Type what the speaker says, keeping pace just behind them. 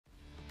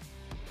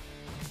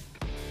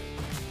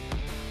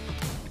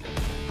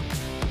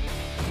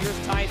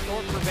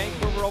short for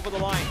Vancouver over the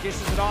line.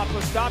 Dishes it off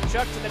with stop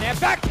chuck to the net.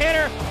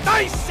 Backhander.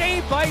 Nice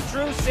save by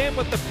Drew Sim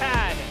with the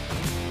pad.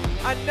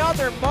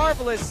 Another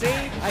marvelous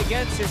save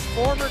against his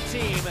former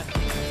team.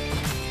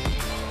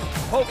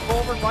 Poke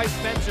forward by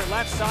Spencer,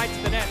 left side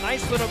to the net.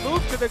 Nice little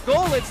move to the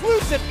goal. It's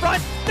loose in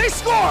front. They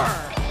score!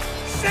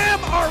 Sam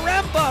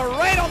Aremba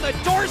right on the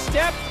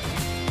doorstep.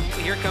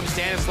 Here comes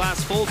Stanislav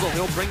Sfolzl.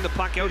 He'll bring the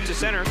puck out to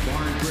center.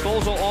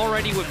 Sfolzl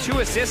already with 2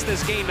 assists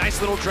this game.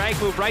 Nice little drag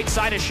move right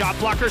side. A shot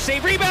blocker,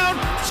 save, rebound,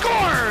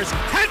 scores!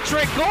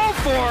 Hat-trick goal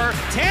for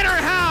Tanner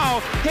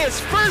Howe. His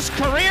first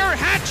career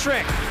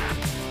hat-trick.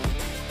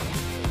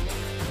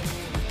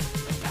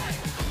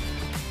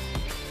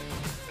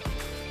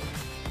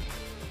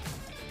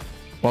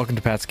 Welcome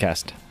to Pat's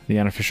Cast, the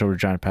unofficial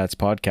Regina Pats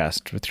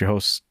podcast with your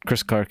hosts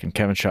Chris Clark and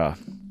Kevin Shaw.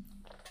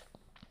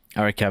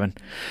 All right, Kevin,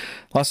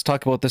 lots to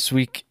talk about this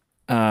week.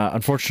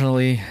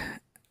 Unfortunately,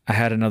 I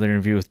had another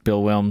interview with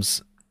Bill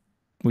Wilms.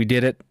 We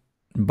did it,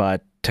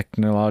 but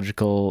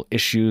technological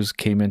issues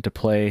came into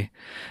play,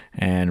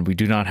 and we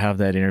do not have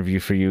that interview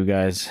for you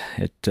guys.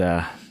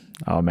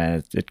 Oh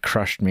man, it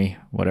crushed me.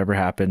 Whatever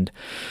happened,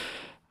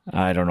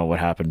 I don't know what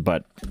happened,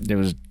 but it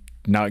was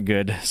not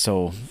good.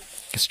 So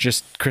it's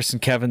just Chris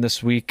and Kevin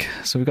this week,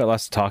 so we've got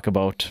lots to talk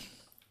about.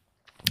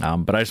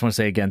 But I just want to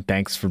say again,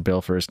 thanks for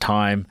Bill for his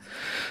time.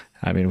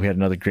 I mean, we had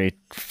another great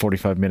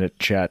 45-minute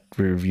chat.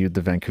 We reviewed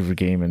the Vancouver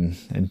game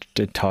and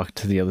did talk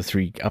to the other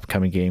 3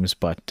 upcoming games.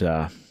 But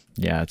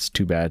yeah, it's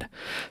too bad.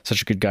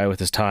 Such a good guy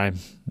with his time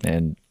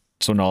and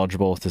so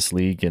knowledgeable with this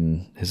league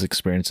and his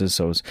experiences.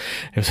 So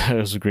it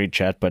was a great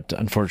chat, but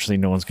unfortunately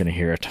no one's going to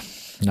hear it.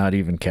 Not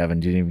even Kevin.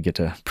 Didn't even get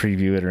to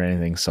preview it or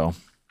anything. So,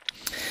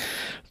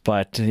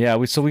 but yeah,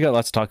 we got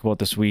lots to talk about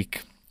this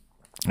week.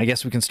 I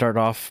guess we can start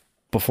off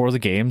before the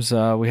games.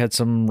 We had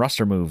some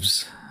roster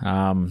moves.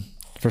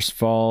 First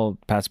of all,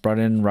 Pat's brought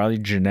in Riley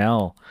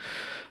Janelle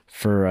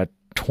for a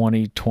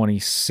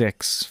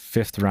 2026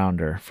 5th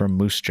rounder from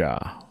Moose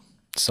Jaw.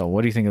 So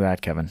what do you think of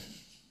that, Kevin?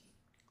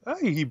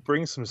 He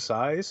brings some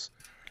size.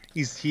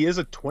 He is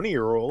a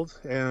 20-year-old,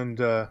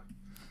 and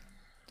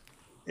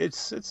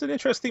it's an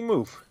interesting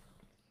move.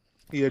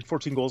 He had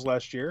 14 goals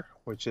last year,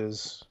 which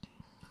is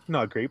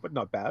not great, but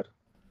not bad.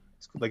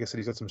 Like I said,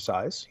 he's got some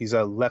size. He's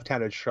a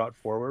left-handed shot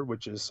forward,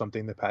 which is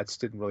something the Pats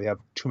didn't really have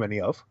too many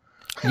of.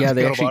 Yeah,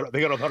 they got a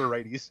lot of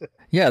righties.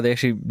 Yeah, they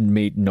actually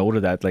made note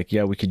of that. Like,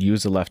 yeah, we could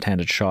use a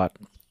left-handed shot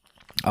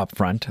up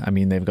front. I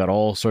mean, they've got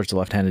all sorts of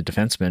left-handed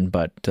defensemen,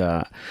 but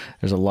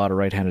there's a lot of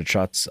right-handed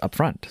shots up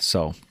front.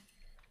 So,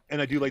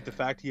 and I do like the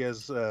fact he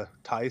has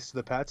ties to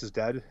the Pats. His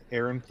dad,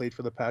 Aaron, played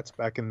for the Pats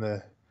back in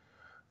the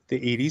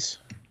 80s,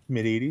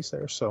 mid-80s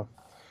there. So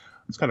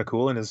it's kind of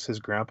cool. And his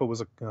grandpa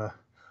was a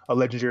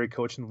legendary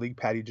coach in the league,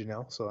 Patty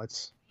Janelle. So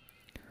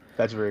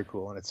that's very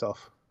cool in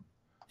itself.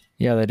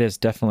 Yeah, that is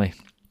definitely.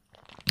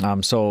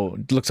 So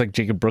it looks like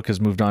Jacob Brook has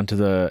moved on to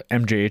the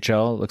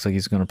MJHL. It looks like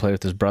he's going to play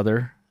with his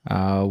brother.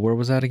 Where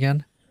was that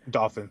again?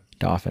 Dauphin.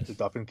 The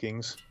Dauphin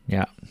Kings.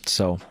 Yeah.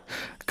 So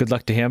good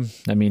luck to him.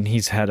 I mean,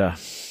 he's had a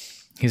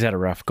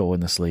rough go in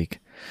this league.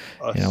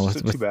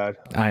 Too bad.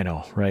 I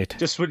know, right?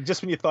 Just when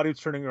you thought he was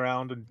turning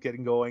around and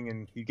getting going,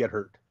 and he'd get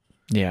hurt.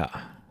 Yeah.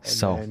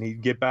 And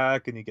he'd get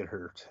back and he'd get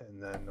hurt,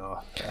 and then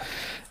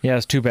yeah,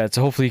 it's too bad.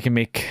 So hopefully he can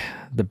make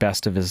the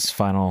best of his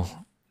final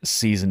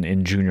season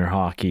in junior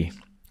hockey.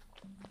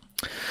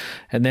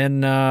 And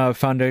then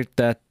found out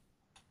that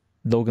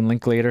Logan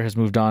Linklater has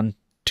moved on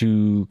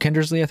to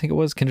Kindersley, I think it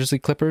was,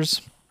 Kindersley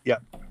Clippers. Yeah.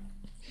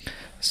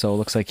 So it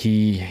looks like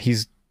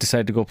he's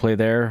decided to go play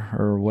there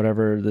or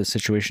whatever the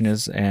situation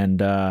is.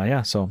 And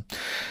yeah, so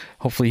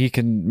hopefully he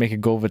can make a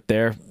go of it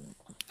there.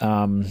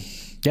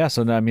 Yeah,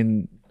 so I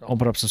mean,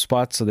 open up some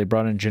spots. So they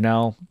brought in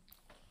Janelle.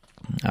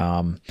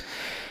 I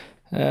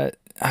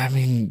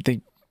mean,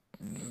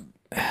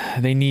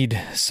 they need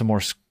some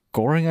more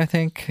scoring, I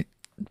think.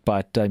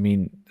 But I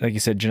mean, like you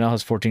said, Janelle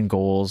has 14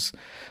 goals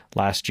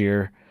last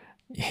year.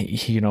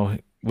 He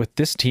with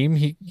this team,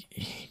 he'd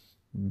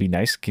be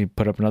nice. He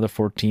put up another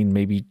 14,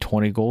 maybe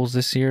 20 goals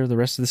this year, the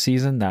rest of the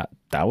season. That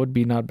would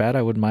be not bad.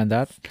 I wouldn't mind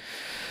that.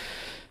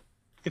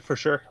 Yeah, for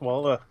sure.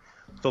 Well,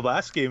 the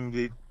last game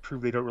they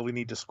proved they don't really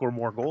need to score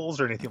more goals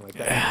or anything like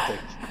that. They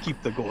need to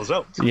keep the goals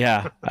out.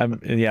 Yeah,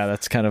 yeah,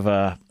 that's kind of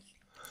a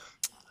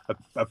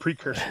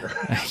precursor.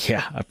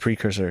 Yeah, a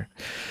precursor.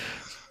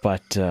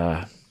 But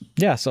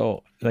yeah,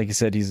 so like you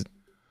said,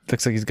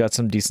 looks like he's got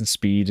some decent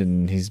speed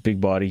and he's big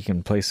body. He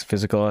can play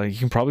physical. He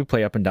can probably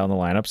play up and down the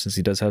lineup since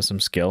he does have some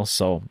skill.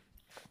 So,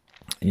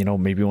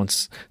 maybe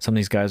once some of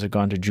these guys are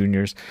gone to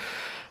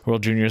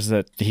World Juniors,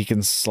 that he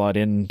can slot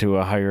into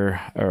a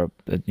higher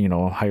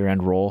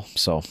end role.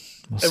 So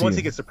once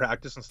he gets to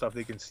practice and stuff,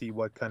 they can see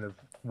what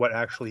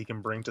actually he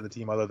can bring to the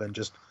team other than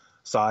just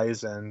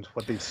size and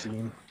what they've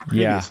seen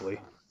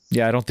previously.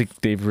 Yeah, I don't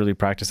think they've really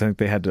practiced. I think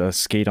they had a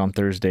skate on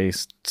Thursday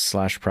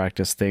 /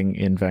 practice thing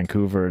in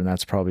Vancouver, and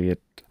that's probably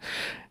it.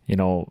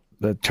 The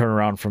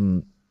turnaround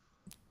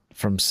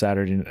from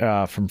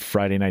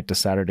Friday night to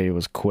Saturday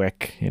was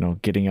quick.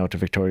 Getting out to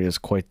Victoria is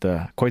quite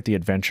the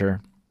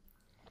adventure.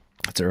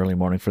 It's an early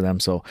morning for them,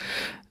 so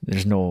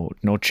there's no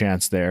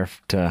chance there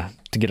to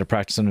get a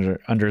practice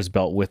under his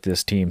belt with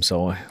this team.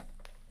 So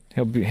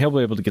he'll be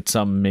able to get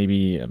some.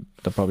 Maybe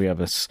they'll probably have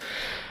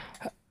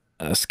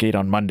a skate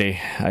on Monday.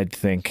 I'd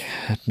think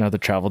another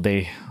travel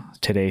day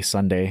today,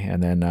 Sunday,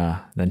 and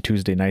then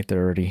Tuesday night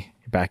they're already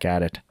back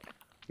at it.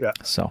 Yeah.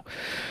 So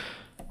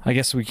I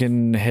guess we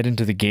can head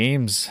into the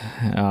games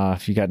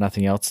if you got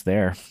nothing else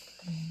there.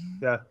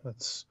 Yeah,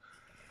 it's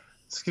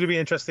going to be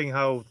interesting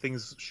how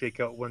things shake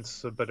out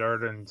once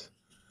Bedard and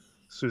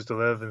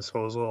Suzdalev and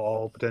Svozil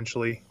all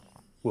potentially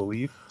will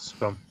leave.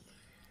 So,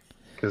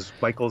 because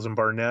Michaels and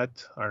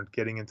Barnett aren't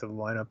getting into the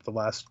lineup the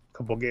last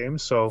couple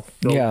games, so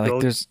they'll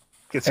there's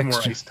get some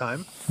extra, more ice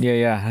time.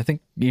 Yeah. I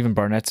think even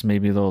Barnett's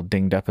maybe a little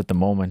dinged up at the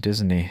moment,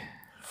 isn't he?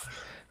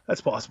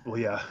 That's possible,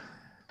 yeah.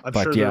 I'm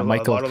But, sure yeah, a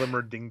Michael, lot of them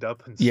are dinged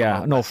up. And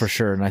yeah, no, for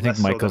sure. And I think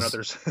Michael's... So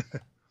others.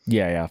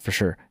 yeah, for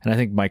sure. And I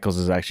think Michael's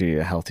is actually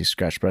a healthy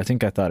scratch, but I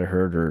thought I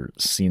heard or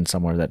seen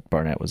somewhere that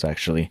Barnett was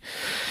actually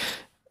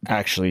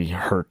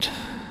hurt.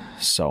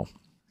 So,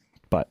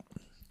 but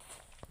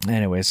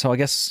anyway, so I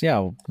guess, yeah,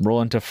 we'll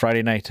roll into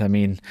Friday night. I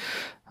mean,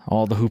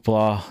 all the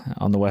hoopla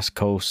on the West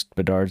Coast,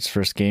 Bedard's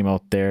first game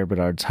out there,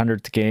 Bedard's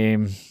 100th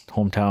game,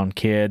 hometown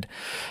kid.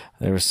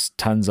 There was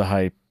tons of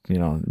hype.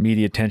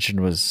 Media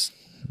attention was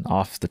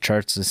off the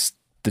charts.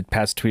 The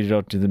Pats tweeted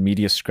out to the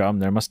media scrum.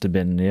 There must have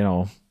been,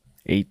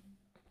 8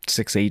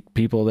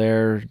 people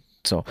there.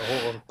 So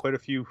quite a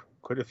few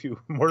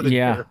more than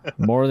here.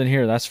 More than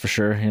here, that's for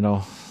sure.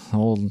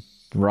 Old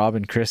Rob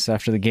and Chris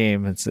after the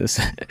game, it's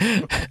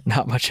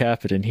not much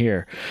happening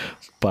here,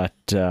 but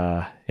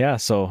yeah.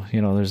 So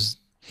there's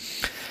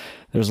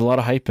a lot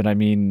of hype, and I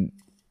mean,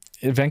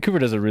 Vancouver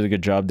does a really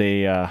good job.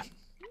 They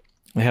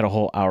had a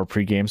whole hour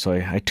pregame, so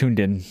I tuned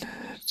in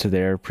to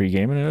their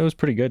pregame, and it was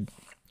pretty good.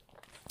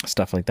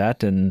 Stuff like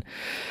that, and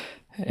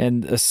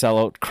a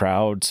sellout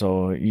crowd,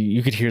 so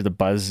you could hear the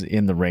buzz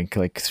in the rink,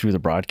 like through the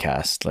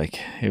broadcast. Like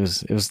it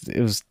was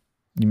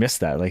you missed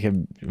that. Like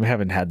we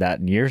haven't had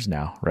that in years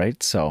now,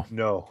 right? So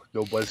no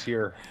buzz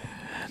here.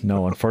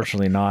 No,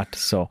 unfortunately not.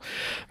 So,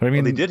 but I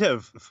mean, they did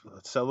have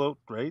a sellout,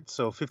 right?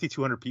 So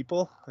 5,200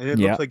 people, and it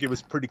looked like it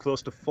was pretty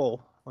close to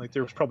full. Like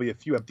there was probably a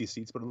few empty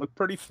seats, but it looked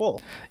pretty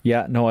full.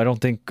 Yeah, no, I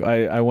don't think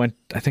I went.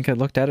 I think I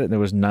looked at it, and there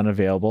was none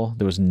available.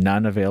 There was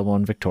none available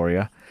in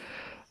Victoria.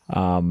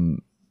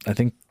 I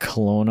think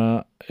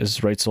Kelowna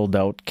is right sold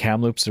out.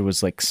 Kamloops, there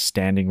was like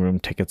standing room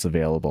tickets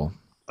available.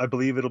 I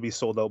believe it'll be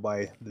sold out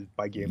by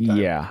game time.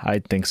 Yeah, I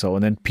think so.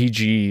 And then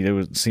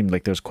PG, seemed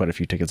like there was quite a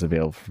few tickets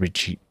available for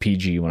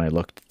PG when I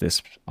looked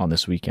on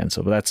this weekend.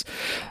 So, but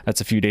that's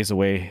a few days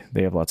away.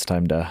 They have lots of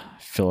time to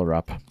fill her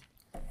up.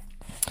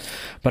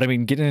 But I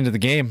mean, getting into the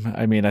game,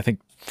 I mean, I think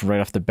right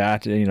off the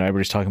bat,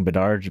 everybody's talking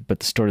Bedard,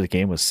 but the story of the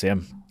game was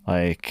Sim.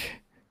 Like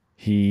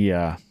he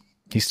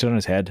stood on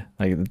his head.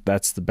 Like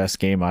that's the best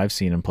game I've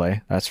seen him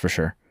play. That's for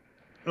sure.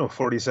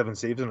 47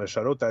 saves and a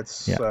shutout.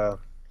 That's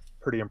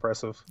pretty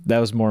impressive. That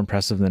was more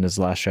impressive than his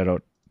last shutout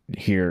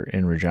here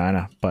in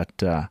Regina. But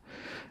by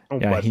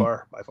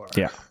far.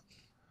 Yeah.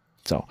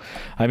 So,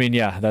 I mean,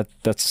 yeah, that's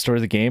the story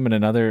of the game. And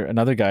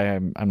another guy,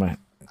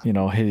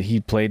 he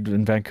played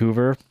in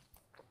Vancouver.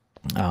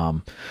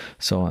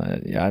 So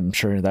I'm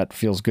sure that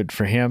feels good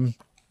for him.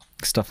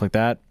 Stuff like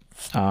that.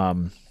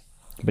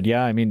 But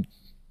yeah, I mean,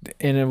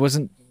 and it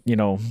wasn't,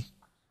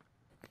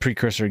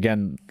 precursor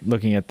again,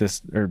 looking at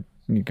this, or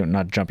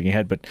not jumping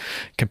ahead, but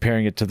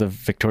comparing it to the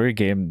Victoria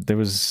game, there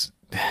was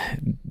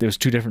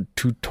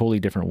two totally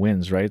different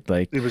wins, right?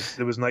 Like it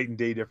was night and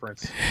day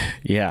difference.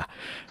 Yeah,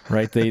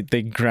 right. They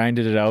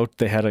grinded it out.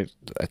 They had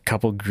a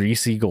couple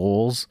greasy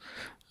goals.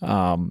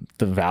 The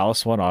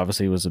Vallis one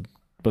obviously was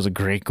a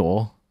great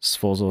goal.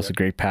 Svozil was a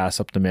great pass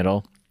up the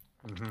middle.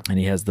 And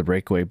he has the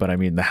breakaway, but I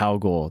mean the Howe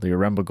goal, the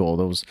Aremba goal,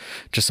 those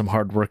just some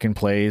hard working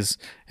plays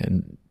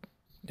and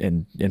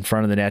in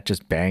front of the net,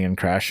 just banging,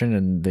 crashing,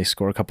 and they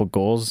score a couple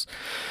goals.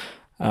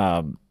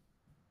 The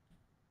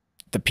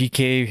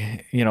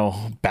PK,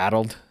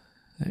 battled.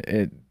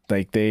 It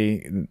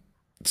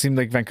seemed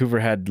like Vancouver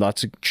had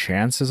lots of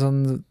chances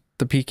on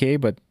the PK,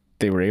 but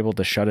they were able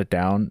to shut it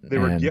down. They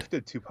were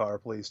gifted 2 power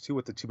plays too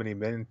with the too many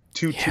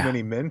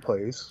men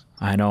plays.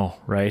 I know,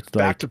 right?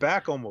 Back to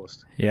back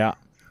almost. Yeah.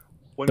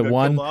 One got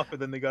killed off,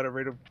 and then they got it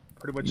right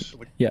pretty much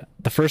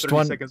the first 30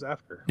 one seconds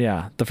after.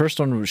 Yeah, the first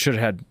one should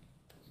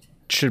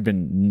have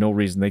been no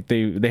reason. Like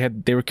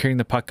they were carrying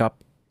the puck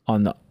up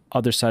on the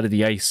other side of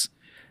the ice.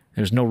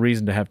 There's no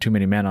reason to have too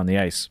many men on the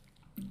ice.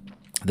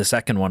 The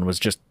second one was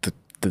just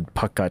the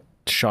puck got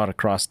shot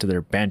across to their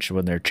bench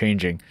when they're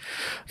changing.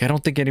 I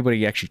don't think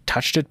anybody actually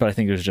touched it, but I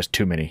think there was just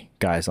too many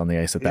guys on the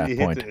ice at that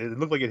point. It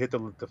looked like it hit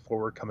the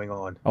forward coming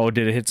on. Oh,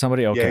 did it hit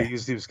somebody? Okay. Yeah,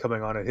 he was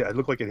coming on. It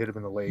looked like it hit him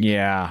in the leg.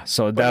 Yeah,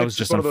 so that was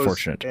just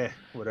unfortunate.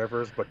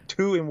 Whatever, but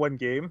 2 in one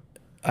game.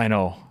 I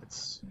know.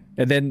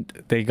 And then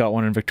they got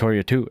one in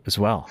Victoria too as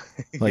well.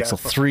 So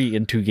 3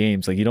 in 2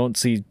 games. Like you don't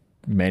see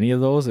many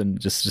of those, and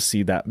just to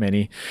see that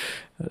many,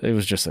 it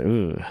was just like,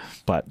 ooh.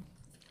 But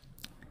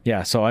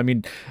yeah, so I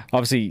mean,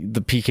 obviously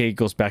the PK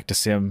goes back to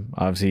Sim.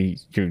 Obviously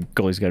your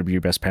goalie's got to be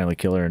your best penalty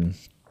killer, and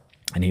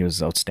he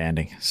was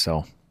outstanding.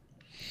 So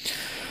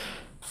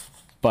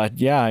But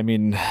yeah, I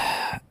mean,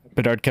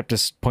 Bedard kept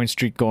his point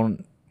streak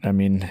going. I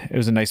mean, it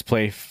was a nice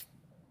play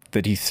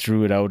that he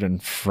threw it out in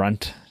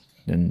front,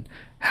 and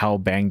Howe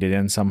banged it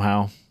in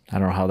somehow. I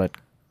don't know how that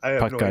I have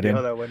puck no got idea in.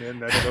 how that went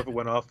in. I don't know if it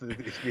went off.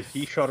 If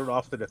he shot it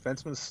off the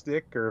defenseman's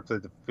stick, or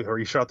or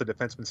he shot the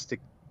defenseman's stick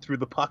through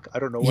the puck. I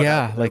don't know. What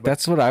Yeah, happened like there,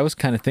 that's what I was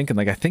kind of thinking.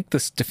 Like I think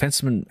this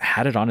defenseman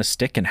had it on his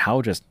stick, and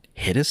Howe just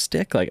hit his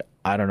stick. Like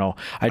I don't know.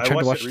 I tried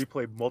to watch it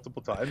replay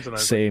multiple times, and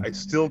Same. I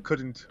still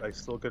couldn't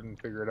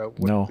figure it out.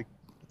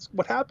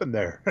 What happened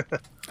there?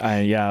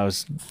 Yeah,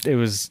 it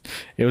was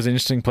an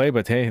interesting play,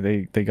 but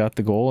hey, they got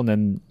the goal, and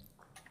then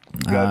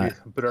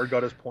Bedard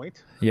got his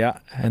point. yeah,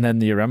 and then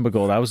the Aremba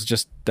goal, that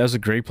was a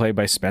great play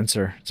by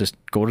Spencer. Just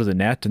go to the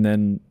net, and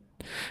then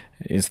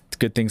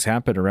good things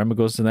happen. Aremba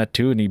goes to the net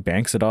too, and he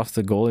banks it off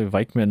the goalie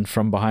Vikman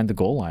from behind the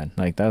goal line.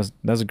 Like that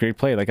was a great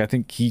play. Like I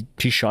think he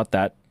shot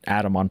that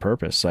at him on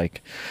purpose.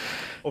 Like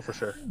oh, for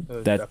sure.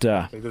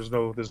 There's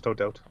no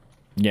doubt.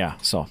 Yeah,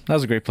 so that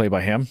was a great play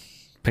by him,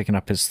 picking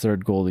up his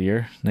 3rd goal of the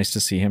year. Nice to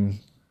see him.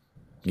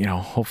 You know,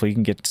 hopefully he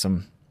can get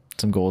some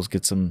goals,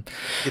 get some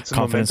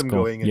confidence momentum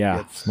going.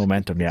 Yeah,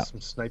 momentum. Yeah,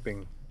 some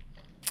sniping.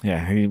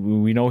 Yeah,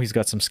 we know he's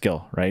got some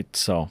skill, right?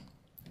 So,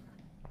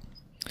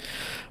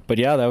 but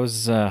yeah, it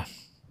was a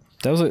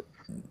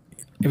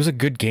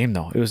good game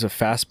though. It was a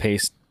fast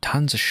paced,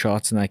 tons of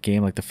shots in that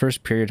game. Like the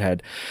first period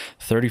had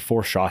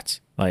 34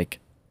 shots. Like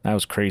that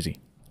was crazy.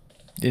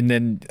 And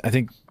then I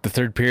think the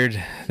 3rd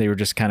period they were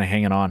just kind of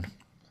hanging on.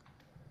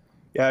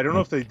 Yeah, I don't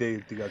know if they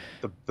got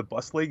the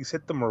bus legs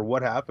hit them or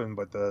what happened,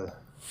 but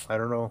I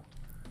don't know.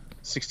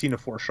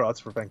 16-4 shots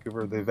for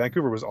Vancouver.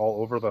 Vancouver was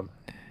all over them.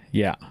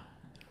 Yeah.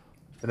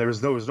 And there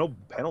was no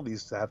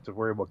penalties to have to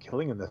worry about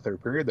killing in the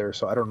 3rd period there,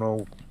 so I don't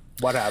know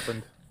what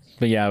happened.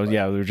 But yeah, we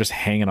were just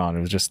hanging on.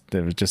 It was just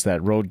that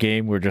road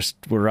game.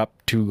 We're up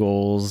 2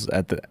 goals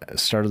at the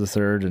start of the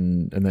 3rd,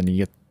 and then you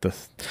get the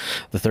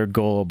 3rd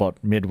goal about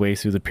midway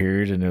through the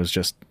period, and it was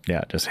just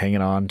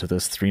hanging on to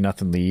this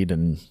 3-0 lead,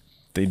 and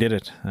they did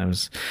it. It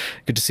was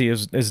good to see.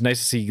 It was nice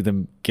to see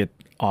them get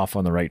off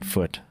on the right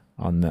foot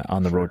on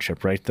the road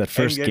trip, right? That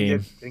first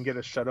game and get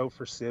a shutout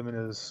for Sim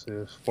and his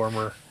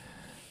former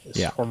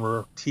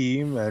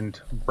team, and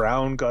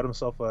Brown got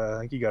himself I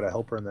think he got a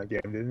helper in that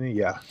game, didn't he?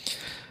 Yeah.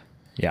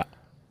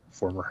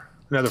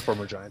 Another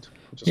former Giant.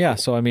 Yeah, cool.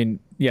 So I mean,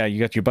 yeah, you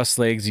got your bus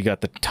legs, you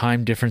got the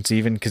time difference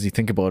even, because you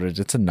think about it,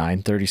 it's a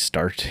 9:30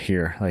 start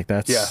here. Like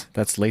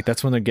that's late.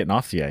 That's when they're getting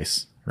off the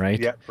ice, right?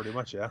 Yeah, pretty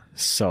much, yeah.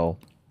 So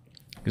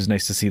it was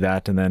nice to see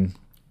that, and then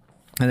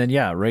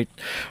yeah,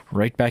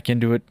 right back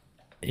into it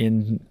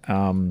in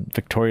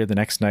Victoria the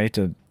next night.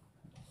 You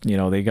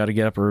know, they got to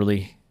get up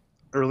early.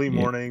 Early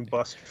morning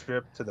bus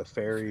trip to the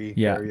ferry,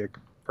 ferry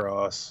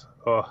across.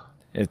 Oh,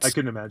 I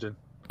couldn't imagine.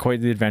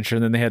 Quite the adventure.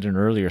 And then they had an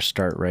earlier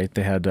start, right?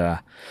 They had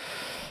a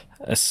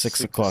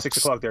 6 o'clock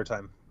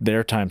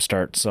their time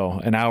start, so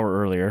an hour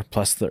earlier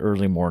plus the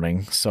early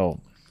morning. So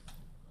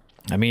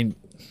I mean,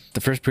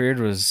 the first period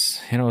was,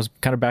 it was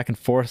kind of back and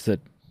forth. That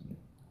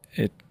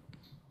it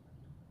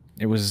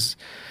was,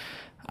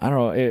 I don't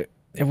know,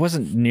 it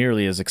wasn't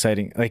nearly as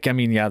exciting. Like, I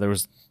mean, yeah, there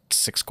was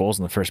 6 goals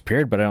in the first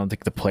period, but I don't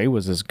think the play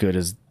was as good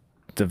as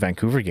the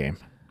Vancouver game.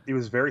 It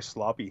was very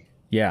sloppy.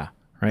 Yeah.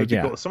 Right.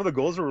 Some of the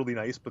goals were really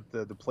nice, but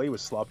the play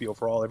was sloppy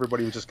overall.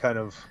 Everybody was just kind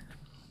of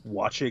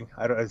watching.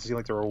 It seemed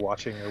like they were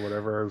watching or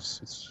whatever.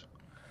 It's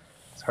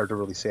hard to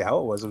really say how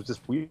it was. It was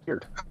just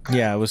weird.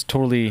 Yeah, it was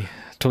totally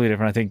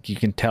different. I think you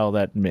can tell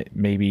that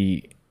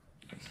maybe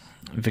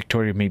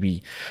Victoria,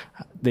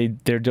 they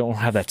don't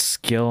have that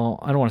skill.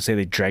 I don't want to say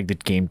they dragged the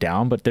game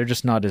down, but they're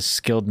just not as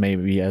skilled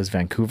maybe as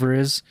Vancouver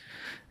is.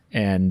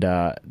 And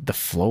the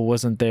flow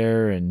wasn't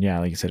there. And yeah,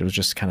 like you said, it was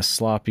just kind of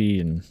sloppy.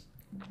 And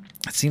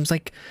it seems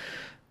like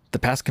the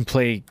pass can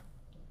play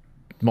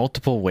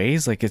multiple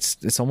ways. Like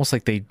it's almost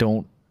like they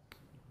don't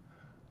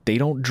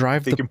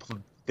drive.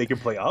 They can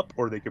play up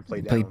or they can play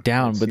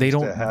down. But they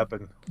don't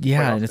happen.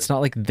 Yeah, and it's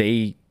not like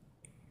they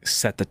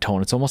set the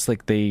tone. It's almost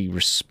like they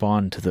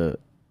respond to the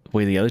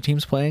way the other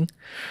team's playing,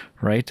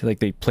 right? Like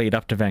they played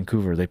up to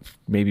Vancouver. They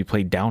maybe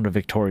played down to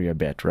Victoria a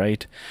bit,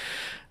 right?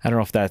 I don't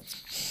know if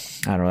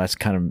that's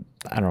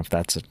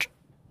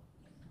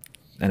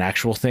an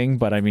actual thing,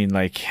 but I mean,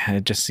 like,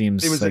 it just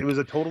seems it was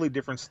a totally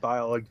different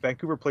style. Like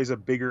Vancouver plays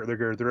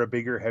they're a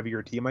bigger,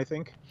 heavier team, I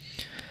think.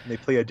 And they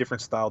play a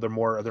different style. They're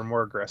more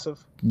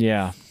aggressive.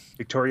 Yeah.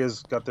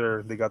 Victoria's got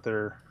their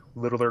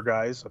littler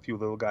guys, a few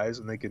little guys,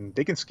 and they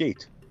can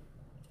skate.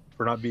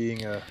 For not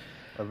being a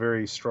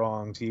very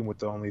strong team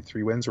with only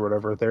 3 wins or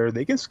whatever,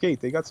 they can skate.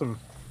 They got some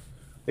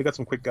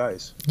quick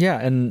guys. Yeah,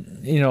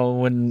 and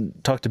when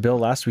talked to Bill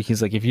last week,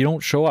 he's like, if you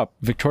don't show up,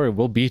 Victoria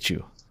will beat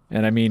you.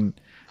 And I mean,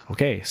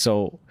 okay,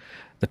 so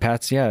the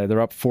Pats, they're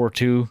up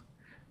 4-2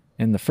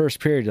 in the first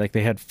period. Like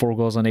they had 4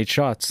 goals on 8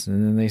 shots,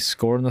 and then they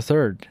scored in the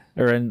third,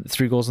 and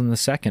 3 goals in the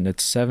second.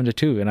 It's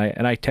 7-2.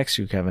 And I text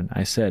you, Kevin.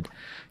 I said,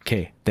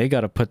 okay, they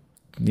got to put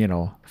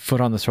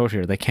foot on the throat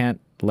here. They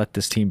can't let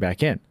this team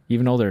back in,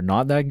 even though they're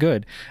not that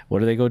good. What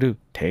do they go do?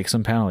 Take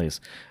some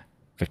penalties.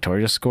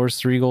 Victoria scores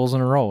 3 goals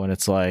in a row, and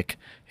it's like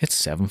it's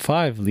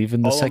 7-5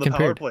 leaving the all second on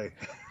the power period.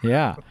 play.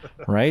 Yeah,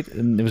 right.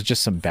 And it was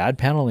just some bad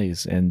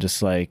penalties, and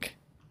just like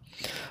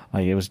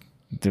it was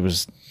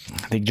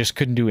they just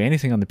couldn't do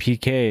anything on the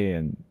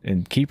PK,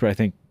 and keeper I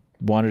think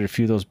wanted a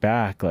few of those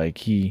back. Like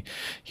he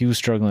was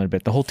struggling a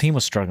bit. The whole team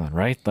was struggling,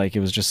 right? Like it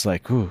was just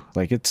like, ooh,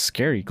 like it's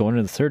scary going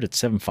into the third at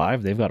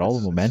 7-5. They've got all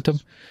the momentum.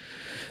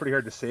 It's pretty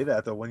hard to say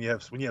that though when you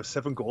have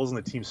 7 goals and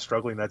the team's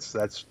struggling. That's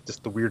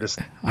just the weirdest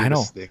I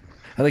know. thing.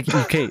 Like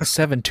okay,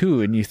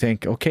 7-2, and you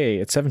think okay,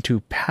 it's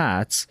 7-2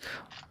 Pats,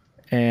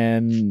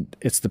 and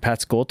it's the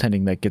Pats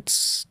goaltending that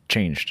gets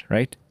changed,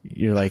 right?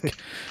 You're like,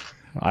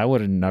 I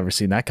would have never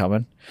seen that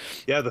coming.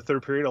 Yeah, the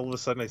third period, all of a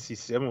sudden I see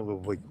 7.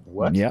 I'm like,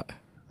 what? Yeah.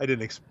 I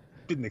didn't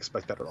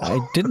expect that at all.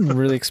 I didn't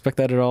really expect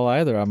that at all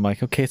either. I'm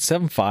like, okay, it's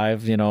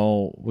 7-5. You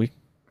know,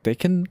 they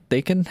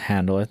can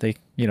handle it. They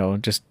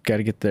just got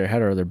to get their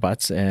head out of their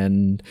butts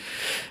and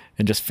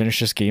just finish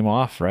this game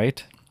off,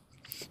 right?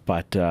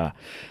 But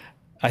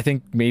I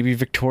think maybe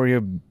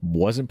Victoria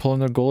wasn't pulling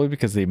their goalie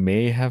because they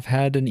may have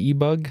had an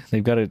e-bug.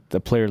 They've got a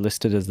player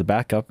listed as the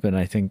backup, and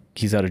I think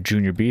he's out of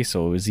junior B,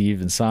 so is he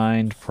even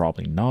signed?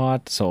 Probably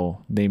not.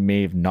 So they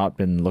may have not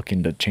been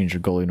looking to change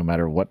their goalie no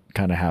matter what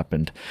kind of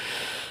happened,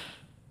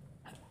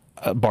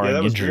 barring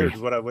that was injury.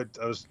 Weird.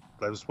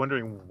 I was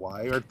wondering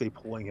why aren't they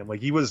pulling him?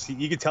 Like you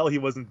could tell he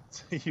was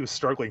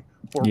struggling.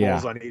 4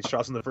 goals on 8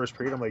 shots in the first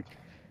period. I'm like,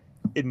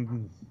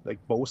 in like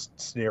most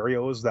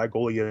scenarios that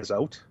goalie is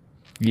out.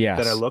 Yes.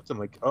 Then I looked, I'm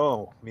like,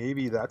 oh,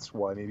 maybe that's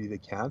why. Maybe they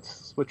can't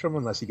switch him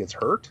unless he gets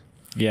hurt.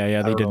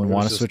 Yeah, they didn't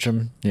want to switch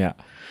him. Yeah.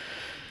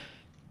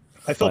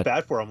 I felt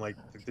bad for him. Like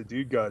the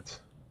dude got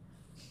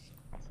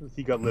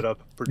lit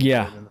up pretty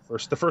good in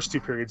the first 2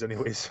 periods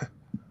anyways.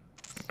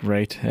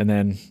 Right. And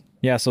then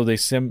so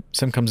Sim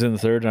comes in the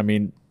third. I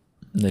mean,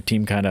 the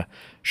team kind of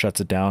shuts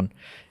it down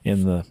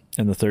in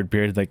the third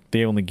period. Like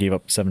they only gave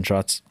up 7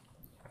 shots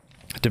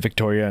to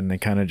Victoria, and they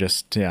kind of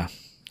just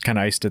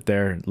iced it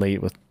there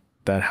late with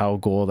that Howe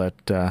goal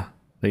that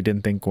they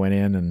didn't think went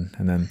in, and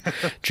then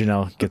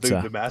Janelle gets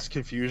the mass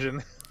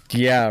confusion.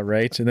 Yeah,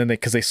 right. And then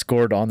because they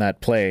scored on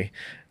that play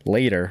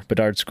later,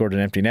 Bedard scored an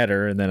empty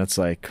netter, and then it's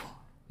like I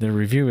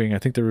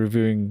think they're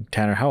reviewing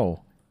Tanner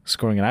Howe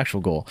scoring an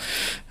actual goal.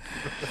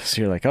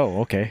 So you're like,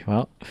 oh, okay,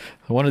 well,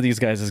 one of these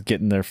guys is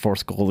getting their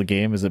 4th goal of the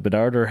game. Is it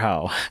Bedard or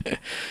Howe?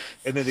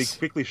 And then they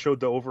quickly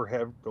showed the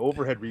overhead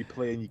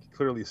replay, and you can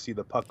clearly see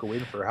the puck go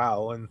in for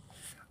Howe, and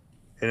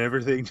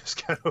everything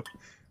just kind of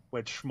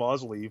went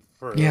schmozzly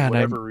for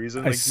whatever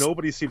reason. Like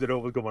nobody seemed to know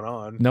what was going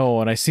on.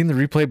 No, and I seen the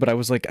replay, but I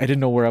was like, I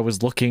didn't know where I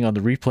was looking on the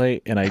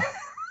replay, and I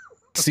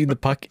seen the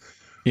puck,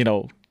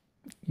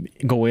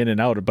 go in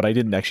and out, but I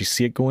didn't actually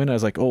see it go in. I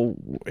was like, oh,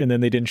 and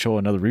then they didn't show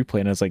another replay,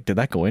 and I was like, did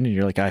that go in? And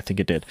you're like, I think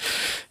it did.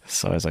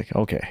 So I was like,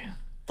 okay.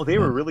 Well, they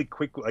were really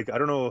quick. Like I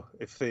don't know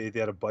if they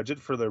had a budget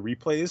for the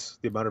replays,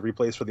 the amount of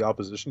replays for the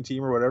opposition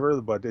team or whatever,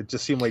 but it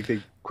just seemed like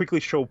they quickly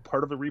showed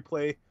part of the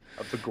replay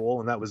of the goal,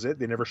 and that was it.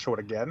 They never show it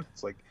again.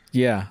 It's like,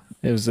 yeah,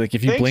 it was like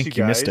if you blink,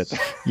 you missed it.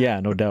 Yeah,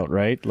 no doubt,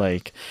 right?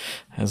 Like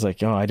I was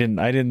like, oh, I didn't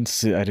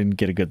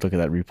get a good look at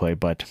that replay,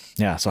 but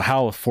yeah. So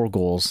Howe with 4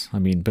 goals. I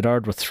mean,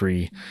 Bedard with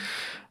 3.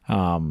 It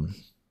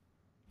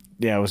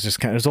was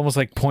just it was almost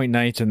like point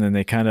night, and then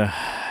they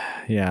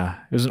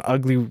it was an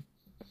ugly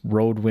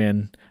road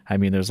win. I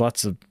mean, there's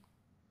lots of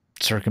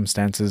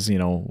circumstances,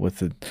 with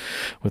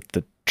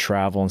the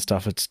travel and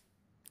stuff.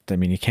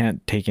 You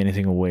can't take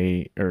anything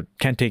away, or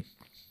can't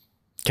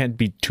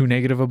be too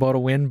negative about a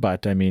win,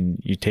 but I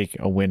mean, you take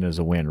a win as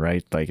a win,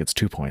 right? Like it's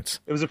 2 points.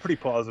 It was a pretty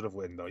positive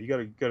win, though.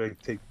 You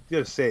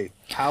gotta say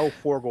Howe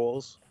 4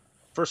 goals,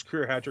 first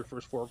career hat trick,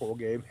 first 4-goal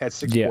game, had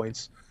 6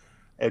 points,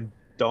 and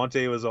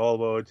Dante was all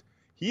about.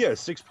 He has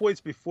 6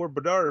 points before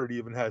Bedard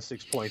even has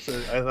 6 points.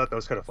 I thought that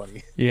was kind of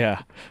funny.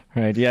 Yeah,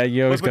 right. Yeah,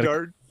 you always got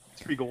Bedard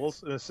 3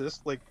 goals, an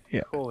assist. Like,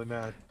 holy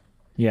man.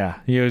 Yeah,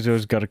 you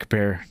always got to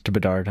compare to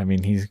Bedard. I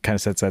mean, he kind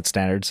of sets that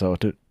standard. So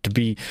to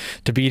beat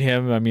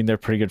him, I mean, they're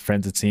pretty good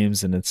friends, it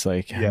seems, and it's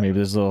like maybe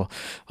there's a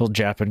little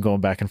japping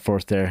going back and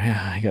forth there.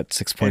 Yeah, I got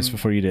 6 points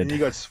before you did. And you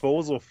got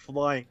Svozil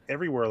flying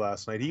everywhere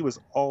last night. He was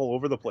all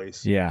over the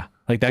place. Yeah,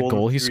 like that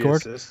goal he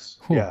scored.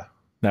 Whew,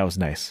 that was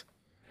nice.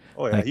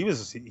 Oh yeah, like, he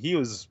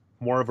was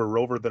more of a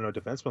rover than a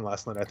defenseman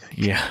last night, I think.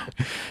 Yeah,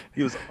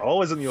 he was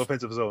always in the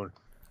offensive zone.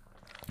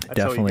 That's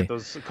definitely. how you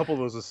get a couple of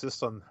those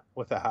assists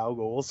with the Howe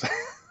goals.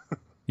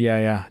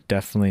 Yeah,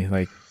 definitely.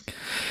 Like,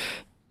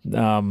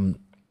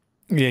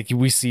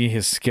 we see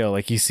his skill.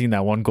 Like he's seen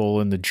that one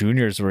goal in the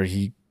juniors where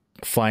he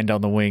flying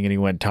down the wing and he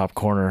went top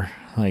corner.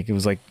 Like it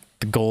was like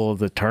the goal of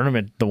the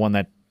tournament, the one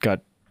that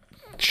got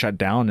shut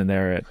down in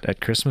there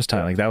at Christmas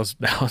time. Like that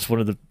was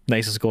one of the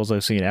nicest goals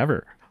I've seen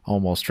ever,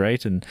 almost,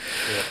 right? And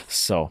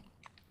so,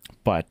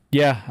 but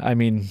yeah, I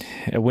mean,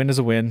 a win is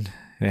a win.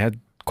 They had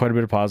quite a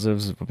bit of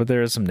positives, but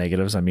there is some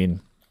negatives. I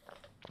mean,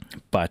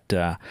 but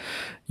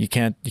you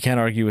can't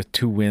argue with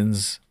 2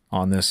 wins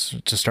on this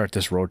to start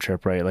this road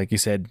trip, right? Like you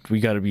said, we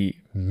got to be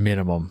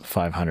minimum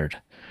 500,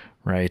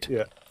 right?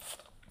 Yeah.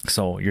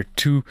 So you're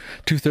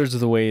two-thirds of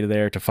the way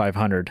there to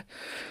 500.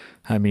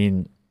 I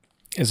mean,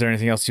 Is there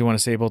anything else you want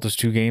to say about those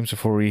two games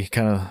before we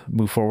kind of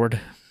move forward?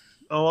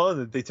 Oh,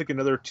 well, they took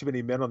another too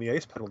many men on the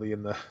ice penalty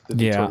in the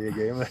Victoria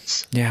game.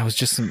 Yeah,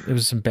 it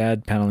was some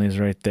bad penalties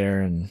right there,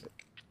 and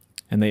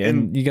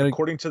you got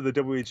according to the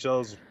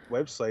WHL's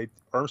website,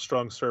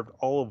 Armstrong served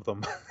all of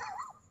them.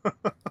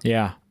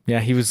 Yeah,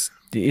 he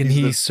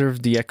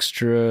served the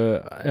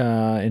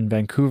extra in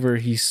Vancouver.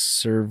 He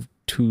served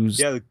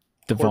the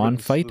Vaughn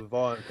fight.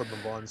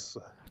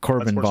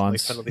 Corbin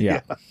Vaughn's penalty,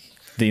 yeah.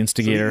 The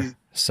instigator.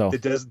 So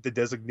the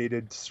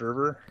designated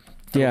server.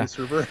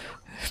 Server.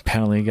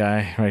 Penalty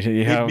guy, right?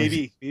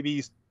 Maybe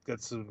he's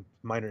got some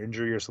minor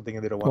injury or something,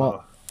 and they don't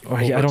want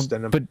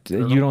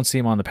to. You don't see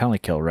him on the penalty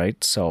kill,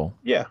 right? So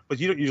yeah, but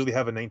you don't usually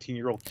have a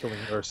 19-year-old killing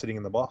or sitting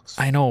in the box.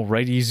 I know,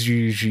 right? He's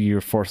usually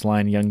your fourth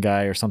line young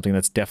guy or something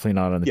that's definitely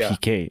not on the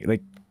PK.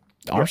 Like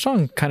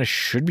Armstrong kind of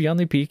should be on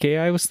the PK.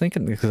 I was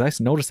thinking, because I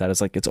noticed that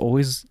it's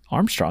always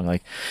Armstrong.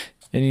 Like,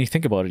 and you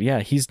think about it, yeah,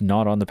 he's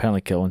not on the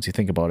penalty kill once you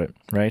think about it,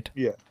 right?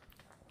 Yeah.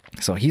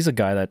 So he's a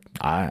guy that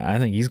I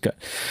think he's got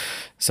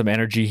some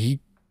energy. He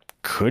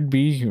could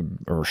be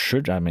or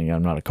should. I mean,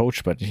 I'm not a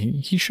coach, but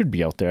he should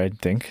be out there. I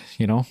think.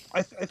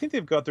 I think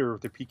they've got their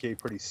PK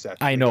pretty set.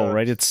 I know,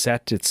 right? It's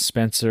set. It's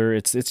Spencer.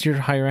 It's your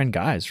higher end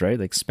guys, right?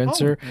 Like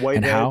Spencer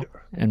and Howe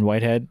and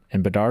Whitehead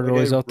and Bedard are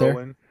always out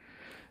there,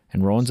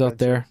 and Rowan's out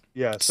there.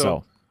 Yeah.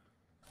 So.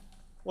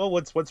 Well,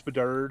 once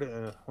Bedard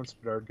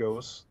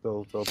goes,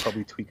 they'll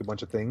probably tweak a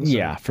bunch of things.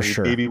 Yeah, for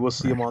sure. Maybe we'll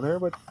see him on there,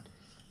 but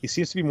he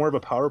seems to be more of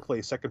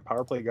a second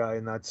power play guy,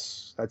 and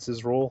that's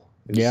his role.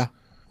 Yeah.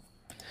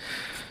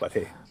 But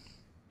hey.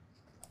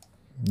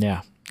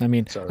 Yeah, I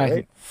mean, it's all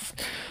right.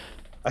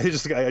 I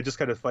just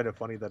kind of find it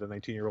funny that a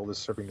 19-year-old is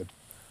serving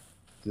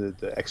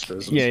the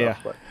extras. And stuff,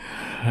 but.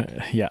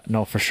 Yeah,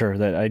 no, for sure.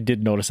 That I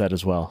did notice that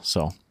as well.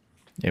 So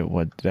it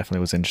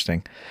definitely was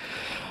interesting.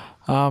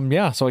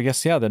 So I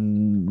guess,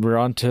 then we're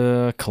on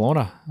to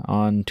Kelowna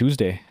on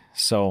Tuesday.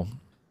 So,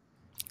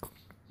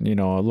 a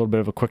little bit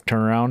of a quick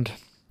turnaround.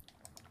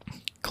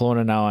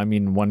 Kelowna now, I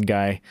mean, one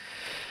guy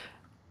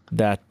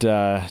that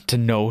to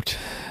note,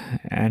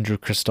 Andrew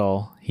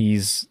Cristall,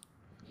 he's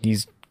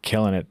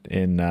killing it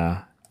in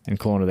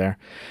Kelowna there.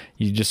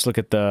 You just look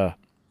at the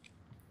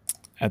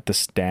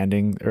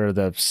standing or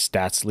the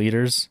stats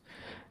leaders,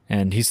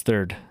 and he's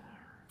third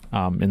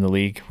in the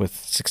league with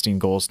 16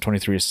 goals,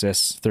 23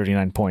 assists,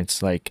 39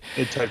 points. Like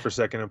it tied for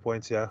second in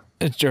points, yeah.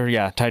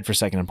 Tied for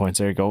second in points.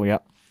 There you go, yeah,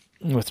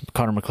 with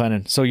Connor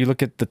McLennan. So you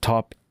look at the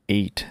top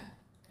 8,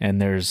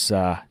 and there's 2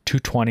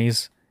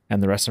 20s,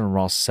 and the rest of them are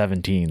all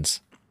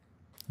 17s.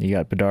 You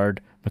got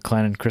Bedard,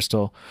 McLennan,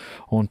 Crystal,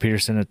 Owen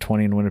Peterson at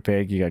 20 in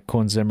Winnipeg. You got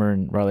Cohen Zimmer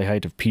and Riley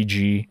Height of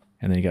PG,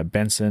 and then you got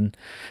Benson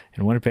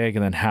in Winnipeg,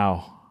 and then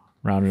Howe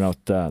rounding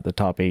out the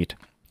top 8.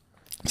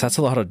 So that's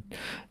a lot of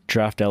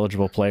draft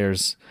eligible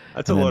players.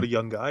 That's a lot of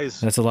young guys.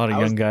 That's a lot of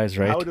young guys,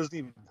 right?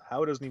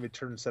 Howe doesn't even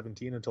turn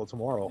 17 until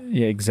tomorrow.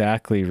 Yeah,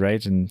 exactly,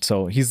 right. And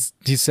so he's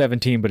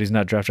 17, but he's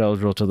not draft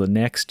eligible till the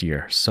next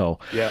year. So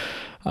yeah,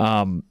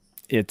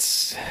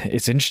 it's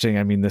interesting.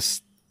 I mean,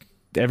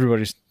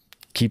 everybody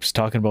keeps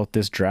talking about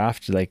this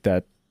draft, like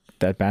that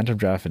Bantam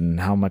draft, and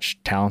how much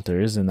talent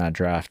there is in that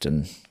draft,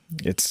 and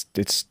it's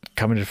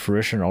coming to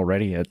fruition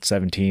already at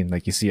 17.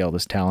 Like, you see all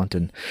this talent,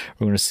 and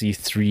we're going to see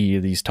 3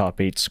 of these top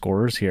 8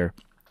 scorers here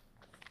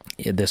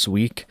this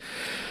week.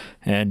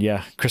 And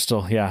yeah,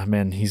 Crystal, yeah,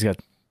 man, he's got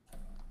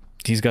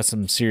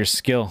some serious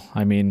skill.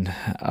 I mean,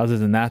 other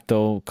than that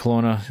though,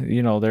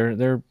 Kelowna,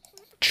 they're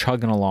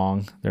chugging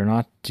along. They're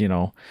not,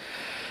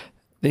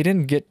 they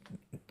didn't get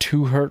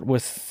too hurt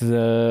with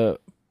the,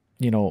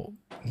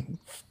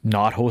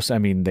 not host. I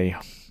mean, they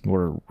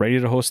were ready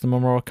to host the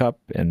Memorial Cup,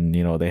 and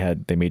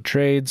they made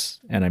trades,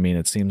 and I mean,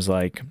 it seems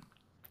like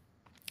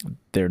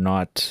they're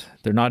not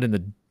in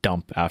the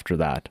dump after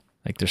that.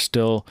 Like, they're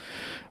still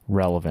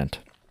relevant.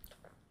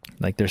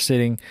 Like, they're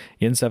sitting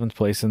in 7th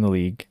place in the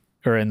league,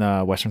 or in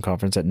the Western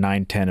Conference, at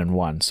 9, 10, and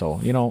 1.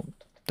 So,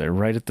 they're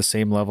right at the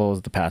same level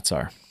as the Pats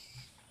are.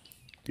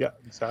 Yeah,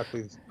 exactly.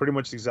 It's pretty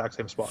much the exact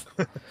same spot.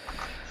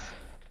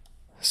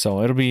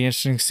 So it'll be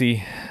interesting to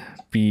see.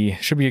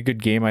 Should be a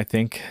good game, I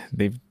think.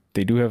 They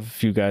do have a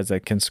few guys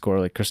that can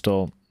score, like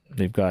Crystal.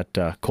 They've got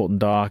Colton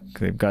Dock.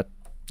 They've got,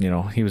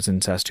 he was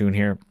in Saskatoon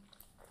here.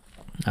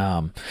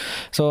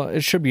 So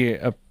it should be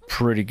a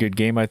pretty good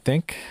game, I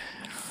think.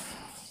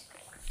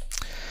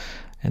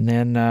 And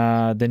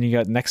then you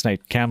got next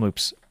night,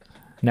 Kamloops.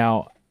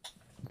 Now,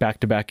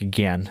 back-to-back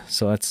again.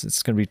 So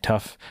it's going to be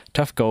tough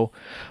go.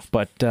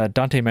 But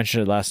Dante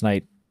mentioned it last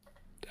night.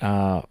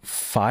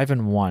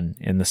 5-1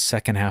 in the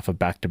second half of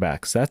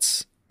back-to-backs.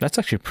 That's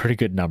actually a pretty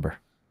good number.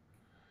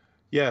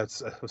 Yeah,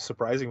 it was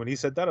surprising when he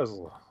said that.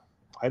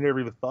 I never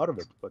even thought of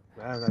it, but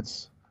man,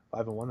 that's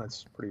 5-1.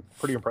 That's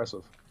pretty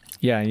impressive.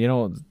 Yeah,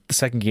 the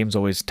second game's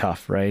always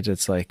tough, right?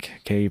 It's like,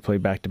 okay, you play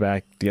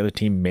back-to-back. The other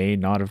team may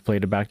not have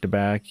played a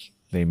back-to-back.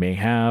 They may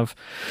have,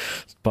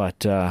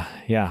 but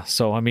yeah.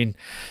 So I mean,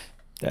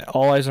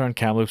 all eyes are on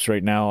Kamloops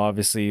right now,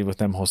 obviously, with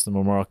them hosting the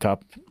Memorial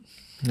Cup,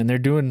 and they're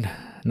doing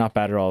not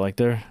bad at all. Like,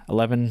 they're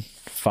 11-5,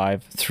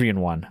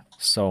 3-1.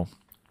 So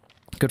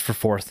good for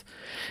fourth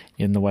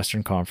in the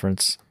Western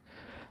Conference.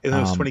 In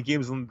those 20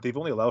 games, they've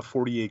only allowed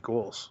 48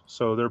 goals,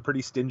 so they're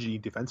pretty stingy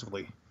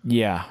defensively.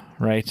 Yeah,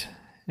 right.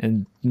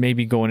 And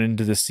maybe going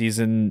into the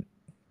season,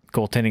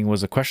 goaltending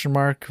was a question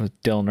mark with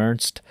Dylan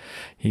Ernst.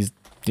 He's,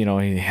 he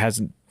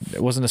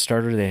wasn't a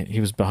starter. He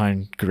was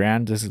behind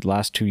Grand this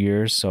last 2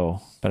 years.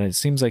 So, but it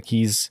seems like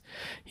he's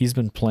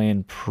been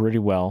playing pretty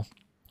well.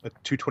 A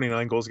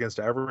 229 goals against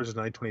average,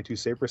 922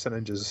 save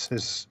percentage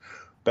is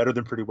better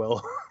than pretty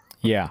well.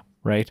 Yeah,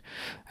 right.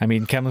 I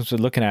mean, Kamloops,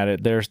 looking at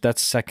it,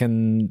 that's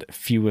second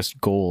fewest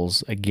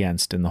goals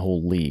against in the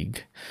whole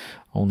league.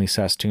 Only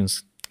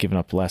Saskatoon's given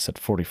up less at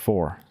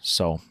 44.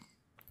 So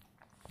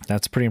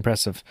that's pretty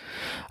impressive.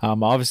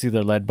 Obviously,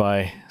 they're led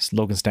by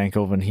Logan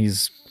Stankoven.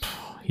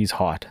 He's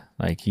hot.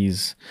 Like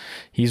he's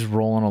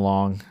rolling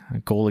along, a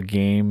goal a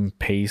game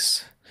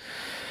pace.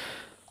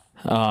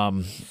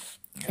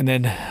 And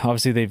then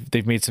obviously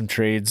they've made some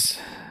trades,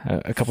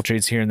 a couple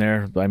trades here and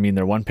there. I mean,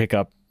 their one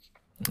pickup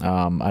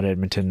out of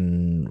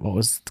Edmonton. What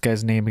was the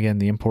guy's name again?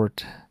 The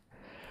import.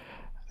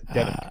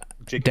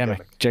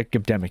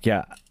 Jacob Demick.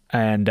 Yeah,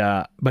 and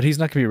but he's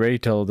not gonna be ready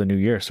till the new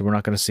year, so we're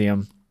not gonna see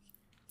him.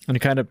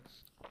 And he when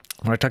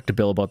I talked to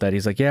Bill about that,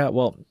 he's like, yeah,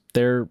 well,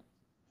 they're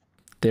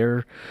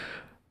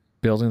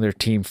building their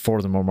team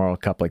for the Memorial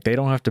Cup. Like they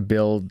don't have to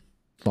build.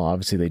 Well,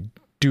 obviously they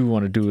do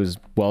want to do as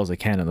well as they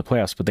can in the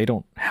playoffs, but they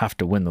don't have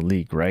to win the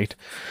league, right?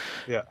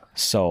 Yeah.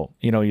 So,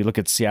 you look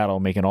at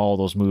Seattle making all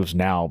those moves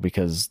now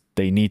because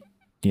they need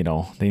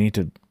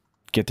to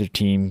get their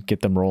team, get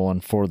them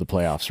rolling for the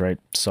playoffs, right?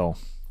 So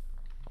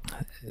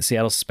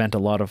Seattle's spent a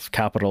lot of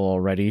capital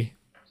already.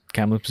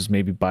 Kamloops is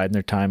maybe biding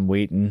their time,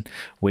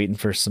 waiting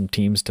for some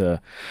teams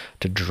to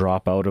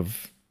drop out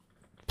of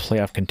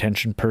playoff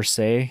contention per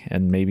se,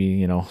 and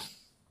maybe,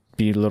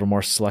 be a little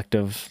more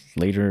selective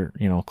later,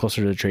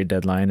 closer to the trade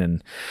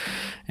deadline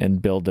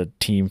and build a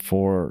team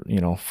for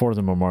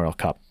the Memorial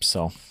Cup.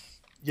 So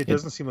it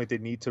doesn't seem like they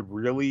need to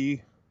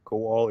really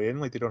go all in.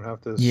 Like they don't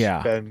have to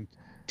spend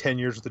 10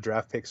 years with the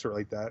draft picks or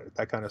like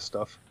that kind of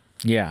stuff.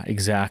 Yeah,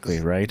 exactly.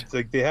 Right. It's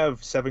like they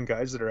have 7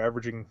 guys that are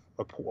averaging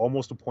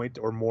almost a point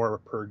or more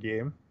per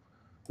game,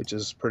 which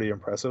is pretty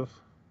impressive.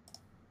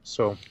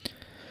 So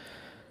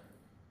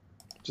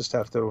just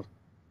have to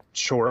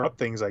shore up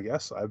things, I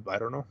guess. I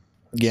don't know.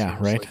 Yeah,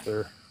 right. Like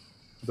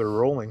they're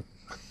rolling.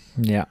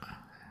 Yeah.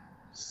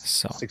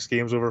 So 6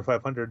 games over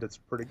 500. That's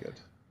pretty good.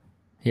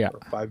 Yeah. Or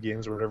 5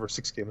 games or whatever.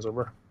 6 games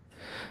over.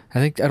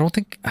 I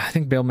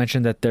think Bill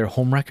mentioned that their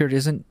home record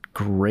isn't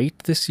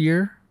great this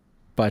year,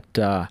 but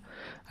I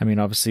mean,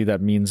 obviously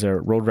that means their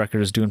road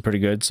record is doing pretty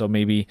good. So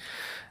maybe,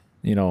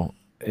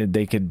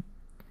 they could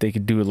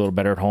do a little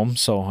better at home.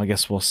 So I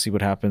guess we'll see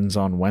what happens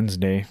on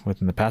Wednesday when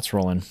the Pats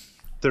roll in.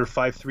 They're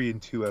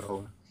 5-3-2 at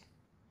home.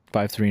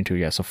 5-3-2,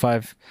 yeah. So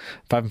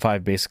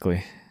 5-5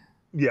 basically.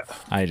 Yeah.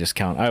 I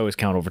always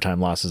count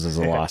overtime losses as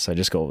a loss. I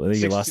just go,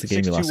 you lost the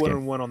game, you lost the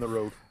game. 1-1 on the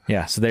road.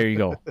 Yeah, so there you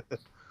go.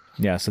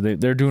 Yeah, so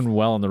they're doing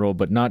well on the road,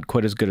 but not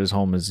quite as good as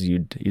home as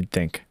you'd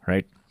think,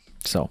 right?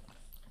 So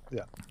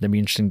yeah, that'd be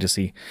interesting to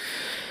see.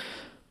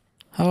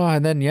 Oh,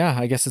 and then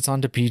I guess it's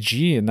on to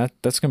PG, and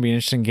that's gonna be an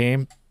interesting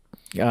game.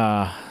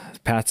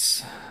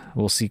 Pats,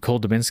 we'll see Cole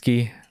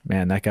Dubinsky.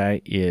 Man, that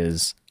guy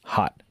is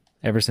hot.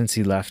 Ever since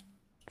he left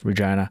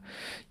Regina,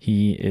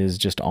 he is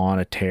just on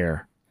a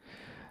tear.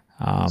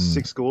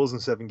 6 goals in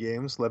 7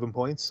 games, 11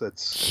 points. They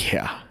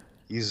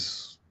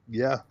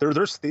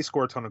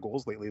score a ton of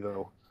goals lately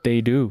though.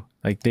 They do.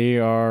 Like they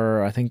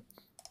are, I think,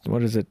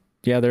 what is it?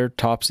 Yeah, they're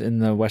tops in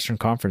the Western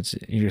Conference.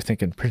 You're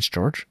thinking Prince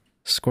George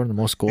scoring the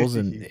most goals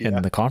in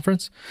the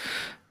conference.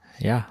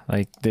 Yeah,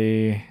 like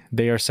they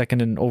are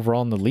second in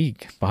overall in the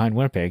league behind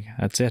Winnipeg.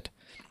 That's it.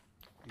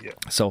 Yeah.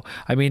 So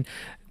I mean,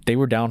 they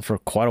were down for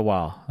quite a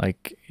while.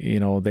 Like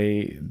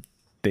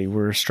they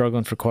were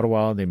struggling for quite a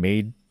while. They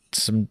made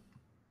some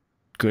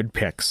good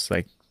picks.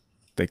 Like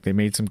they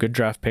made some good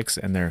draft picks,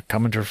 and they're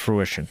coming to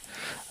fruition.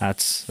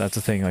 That's the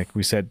thing. Like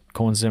we said,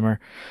 Cohen Zimmer,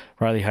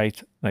 Riley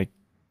Height, like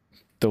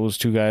those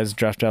 2 guys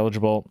draft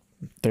eligible.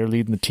 They're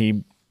leading the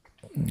team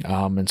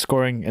in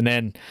scoring, and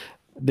then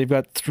they've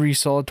got 3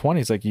 solid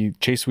 20s. Like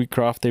Chase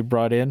Wheatcroft, they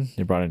brought in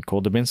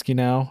Cole Dubinsky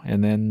now,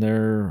 and then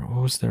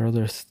who's their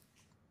other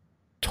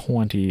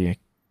 20? I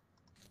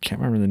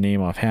can't remember the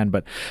name offhand,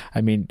 but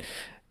I mean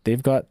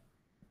they've got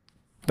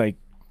like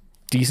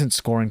decent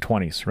scoring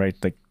 20s, right?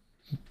 Like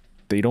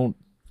they don't.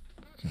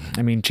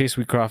 I mean, Chase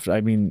Wheatcroft, I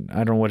mean,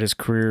 I don't know what his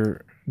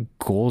career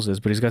goals is,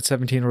 but he's got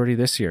 17 already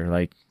this year.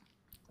 Like,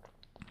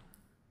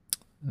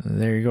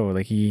 there you go.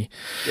 Like he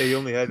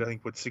only had, I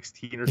think,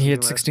 16 or something. He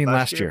had 16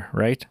 last year,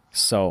 right?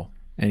 So,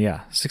 and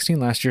 16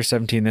 last year,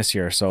 17 this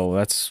year. So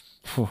that's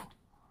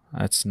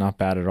not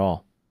bad at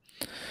all.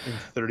 In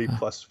 30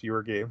 plus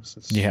fewer games.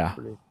 It's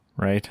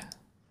right.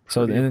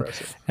 So, and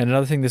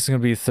another thing, this is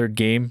going to be the 3rd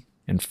game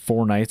in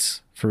 4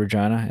 nights for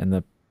Regina, and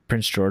the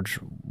Prince George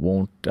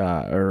won't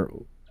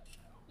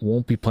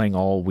be playing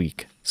all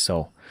week,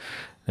 so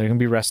they're gonna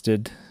be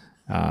rested.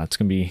 It's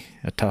gonna be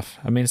a tough.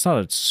 I mean, it's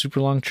not a super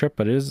long trip,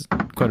 but it is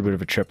quite a bit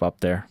of a trip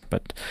up there.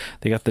 But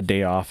they got the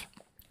day off.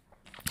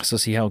 So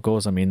see how it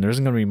goes. I mean, there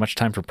isn't going to be much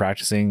time for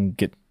practicing.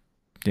 Get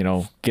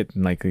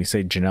like you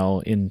say,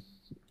 Janelle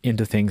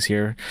into things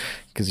here,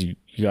 because you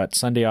got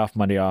Sunday off,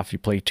 Monday off. You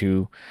play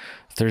 2.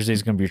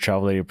 Thursday's going to be your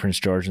travel day to Prince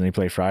George, and they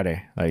play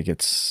Friday. Like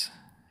it's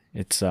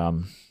a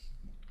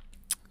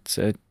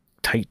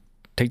tight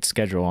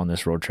schedule on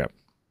this road trip.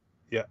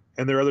 Yeah,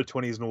 and their other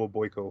 20 is Noah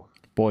Boyko.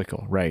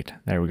 Boyko, right?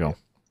 There we go. Yeah,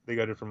 they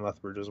got it from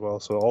Lethbridge as well.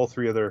 So all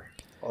three of their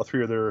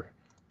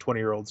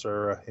 20-year-olds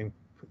are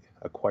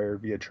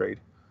acquired via trade.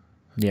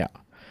 Yeah.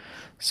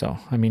 So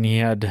I mean, he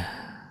had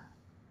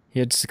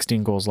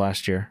 16 goals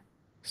last year,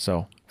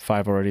 so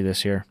 5 already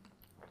this year.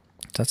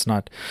 That's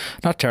not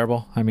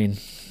terrible. I mean,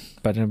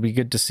 but it'd be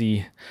good to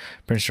see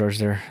Prince George.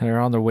 They're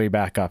on their way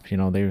back up. You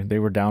know, they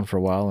were down for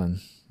a while, and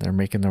they're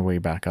making their way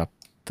back up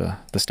the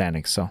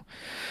standings. So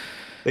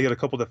they got a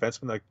couple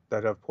defensemen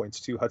that have points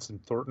too. Hudson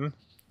Thornton.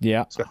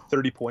 Yeah, he's got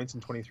 30 points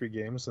in 23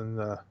 games, and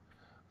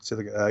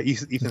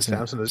Ethan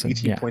Sampson has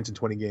 18 points in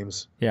 20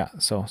 games. Yeah,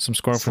 so some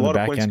scoring from the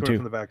back end too.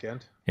 From the back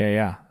end.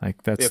 Yeah,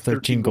 like that's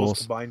 13 goals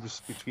combined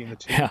just between the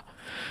two. Yeah,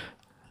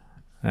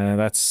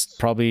 that's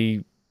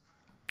probably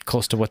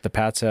close to what the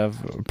Pats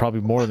have, probably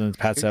more than the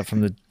Pats have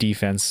from the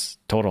defense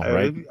total,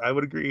 right? I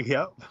would agree.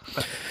 Yeah.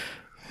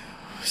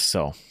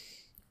 So,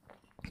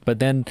 but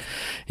then,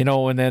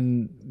 and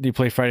then you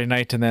play Friday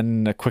night, and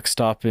then a quick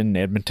stop in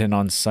Edmonton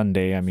on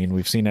Sunday. I mean,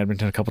 we've seen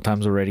Edmonton a couple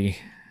times already.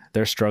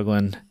 They're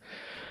struggling.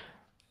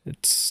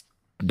 It's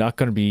not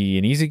going to be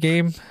an easy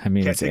game. I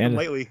mean, can't take them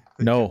lightly.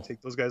 No, can't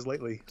take those guys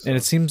lightly. So. And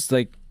it seems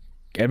like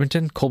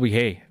Edmonton, Colby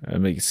Hay. I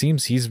mean, it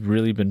seems he's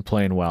really been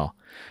playing well.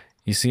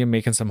 You see him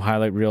making some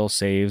highlight reel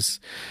saves.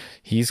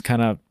 He's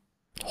kind of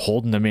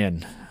holding them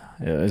in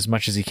as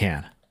much as he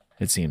can,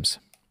 it seems.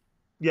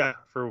 Yeah,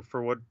 for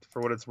what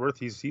it's worth,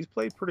 he's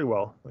played pretty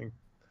well. Like,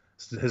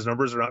 his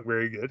numbers are not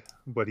very good,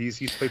 but he's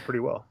played pretty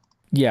well.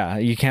 Yeah,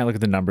 you can't look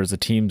at the numbers. The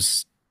team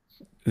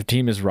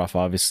is rough,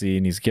 obviously,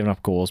 and he's given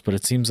up goals, but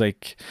it seems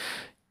like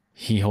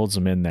he holds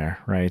them in there,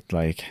 right?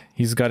 Like,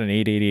 he's got an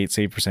 .888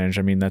 save percentage.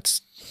 I mean,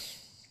 it's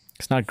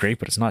not great,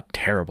 but it's not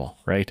terrible,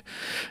 right?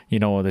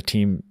 The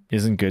team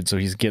isn't good, so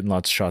he's getting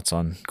lots of shots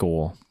on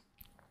goal.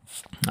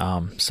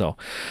 So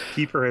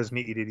keeper has an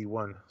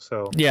 .881.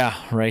 So yeah,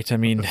 right. I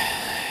mean,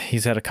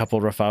 he's had a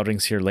couple rough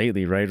outings here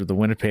lately, right? With the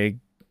Winnipeg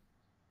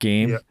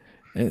game,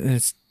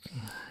 and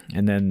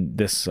then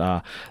this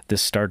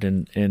start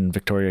in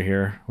Victoria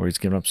here, where he's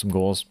given up some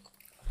goals.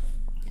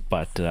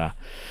 But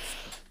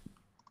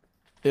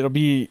it'll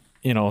be,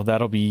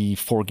 that'll be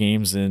 4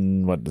 games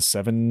in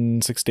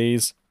 6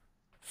 days,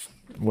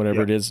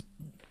 whatever it is.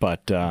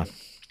 But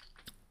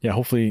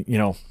hopefully,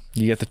 you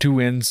get the 2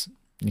 wins.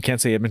 You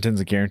can't say Edmonton's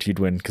a guaranteed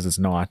win, because it's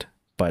not,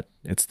 but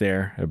it's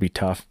there. It'll be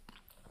tough.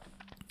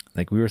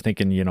 Like, we were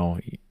thinking,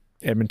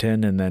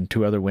 Edmonton and then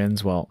 2 other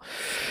wins. Well,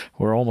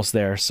 we're almost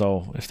there.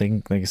 So if they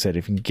can, like I said,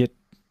 if you can get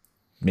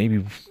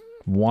maybe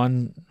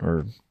 1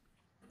 or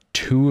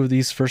 2 of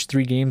these first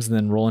 3 games and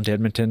then roll into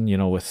Edmonton,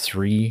 with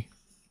 3-2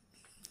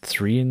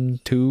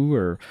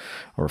 or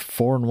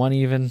 4-1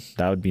 even,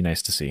 that would be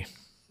nice to see.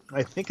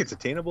 I think it's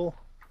attainable,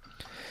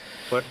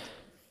 but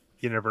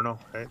you never know,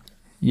 right?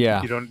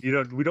 Yeah.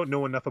 We don't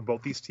know enough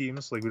about these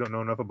teams. Like, we don't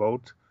know enough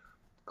about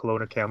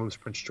Kelowna, Kamloops,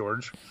 Prince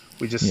George.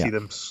 We just see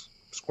them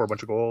score a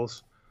bunch of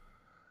goals.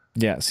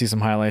 Yeah, see some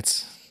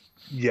highlights.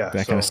 Yeah,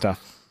 that kind of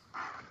stuff.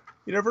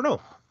 You never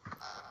know.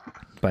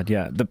 But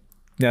yeah,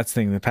 that's the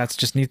thing. The Pats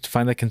just need to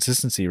find that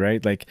consistency,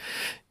 right? Like,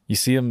 you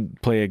see them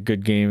play a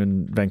good game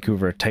in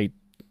Vancouver, a tight,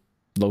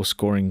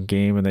 low-scoring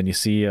game, and then you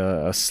see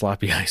a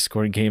sloppy,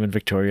 high-scoring game in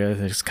Victoria.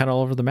 It's kind of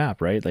all over the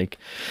map, right? Like,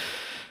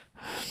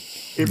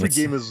 every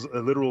game is a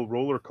literal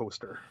roller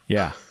coaster.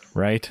 Yeah,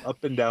 right.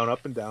 Up and down,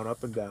 up and down,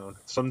 up and down.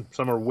 Some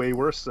are way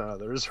worse than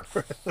others.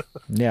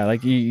 Yeah,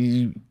 like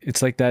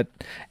it's like that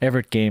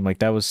Everett game. Like,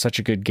 that was such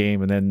a good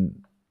game, and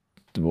then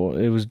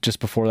it was just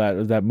before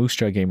that Moose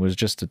Jaw game was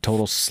just a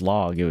total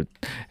slog. It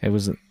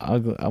was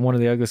one of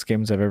the ugliest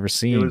games I've ever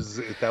seen. That was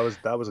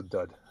a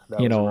dud. That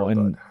was a real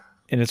dud.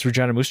 And it's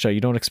Regina Moose Jaw. You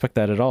don't expect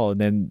that at all.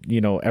 And then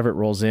Everett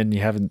rolls in.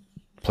 You haven't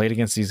played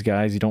against these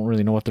guys. You don't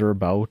really know what they're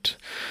about.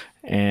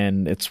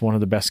 And it's one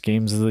of the best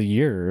games of the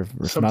year,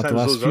 if not the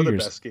last those few are the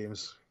years. best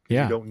games.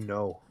 Yeah, you don't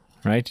know,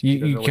 right?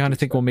 You kind of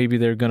think, well, maybe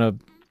they're gonna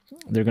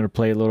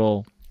play a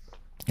little.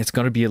 It's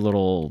gonna be a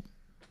little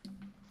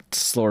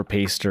slower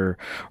paced or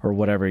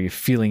whatever. You're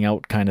feeling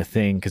out kind of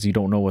thing, because you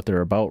don't know what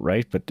they're about,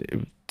 right? But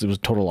it was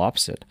total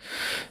opposite.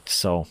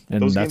 So,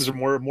 and those games are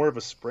more of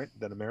a sprint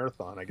than a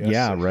marathon, I guess.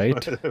 Yeah,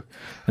 right.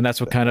 And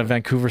that's what kind of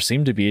Vancouver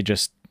seemed to be. It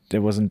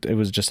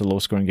was just a low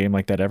scoring game,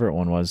 like that Everett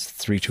one was,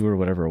 3-2 or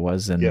whatever it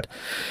was. And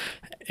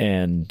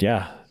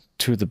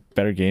 2 of the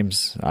better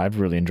games. I've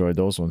really enjoyed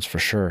those ones for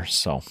sure.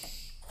 So,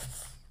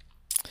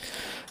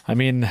 I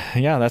mean,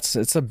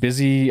 it's a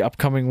busy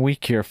upcoming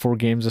week here. 4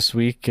 games this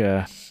week.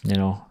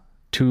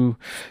 2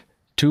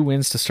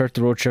 wins to start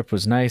the road trip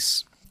was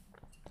nice.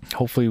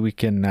 Hopefully we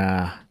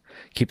can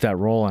keep that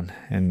rolling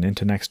and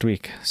into next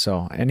week.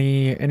 So,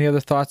 any other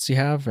thoughts you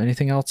have?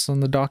 Anything else on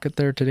the docket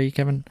there today,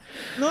 Kevin?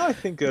 No, I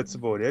think that's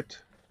about it.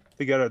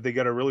 They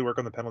gotta really work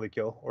on the penalty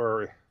kill,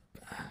 or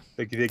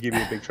They gave you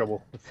a big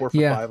trouble. 4 for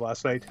Yeah. 5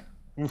 last night.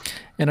 Oof.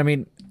 And I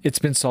mean, it's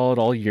been solid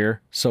all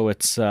year, so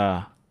it's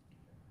not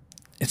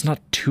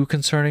too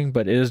concerning,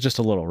 but it is just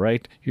a little,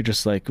 right? You're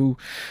just like, ooh,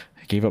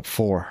 I gave up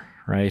 4,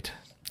 right?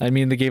 I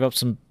mean, they gave up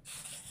some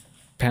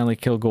penalty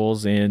kill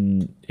goals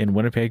in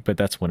Winnipeg, but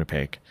that's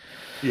Winnipeg.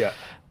 Yeah.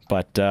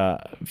 But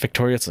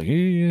Victoria, it's like,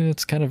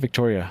 it's kind of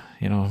Victoria,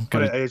 you know, But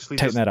gotta I actually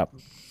tighten that up.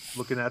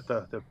 Looking at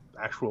the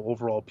actual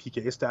overall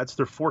PK stats,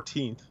 they're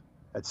 14th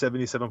at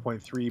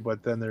 77.3,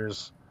 but then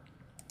there's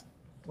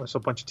a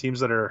bunch of teams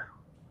that are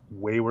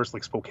way worse,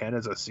 like Spokane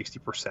is at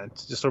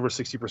 60%, just over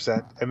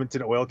 60%.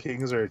 Edmonton Oil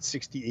Kings are at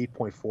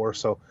 68.4.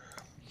 So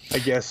I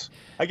guess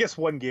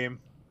one game,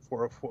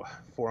 4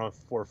 on 4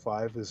 or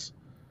 5 is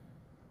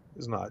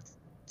not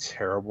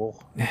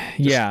terrible.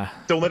 Yeah.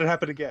 Don't let it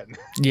happen again.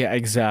 Yeah,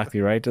 exactly,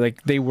 right?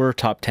 Like, they were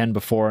top 10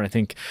 before, and I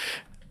think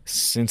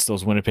since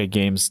those Winnipeg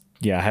games,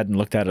 yeah, I hadn't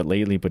looked at it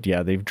lately, but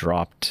yeah, they've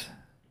dropped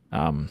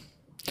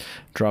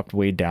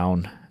way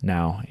down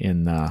now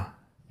in the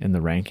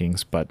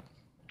rankings. But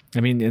I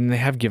mean, and they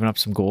have given up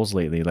some goals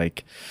lately.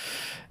 Like,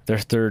 they're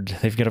third.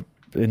 They've got up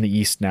in the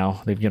East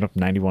now. They've given up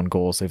 91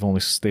 goals.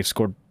 They've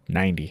scored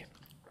 90.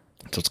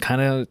 So it's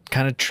kind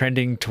of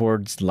trending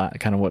towards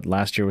kind of what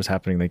last year was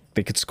happening.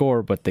 They could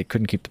score, but they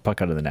couldn't keep the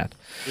puck out of the net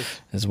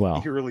as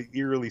well.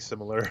 Eerily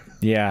similar.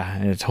 Yeah,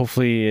 and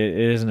hopefully it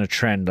isn't a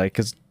trend, like,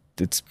 because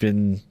it's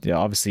been, yeah,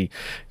 obviously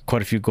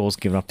quite a few goals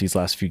given up these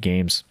last few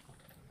games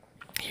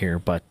here,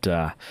 but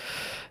and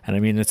I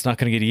mean, it's not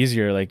going to get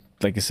easier. Like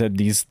I said,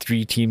 these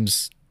 3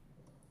 teams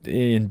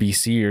in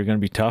BC are going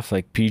to be tough.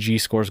 Like, PG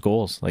scores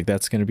goals, like,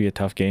 that's going to be a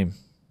tough game.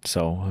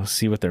 So we'll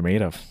see what they're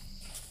made of.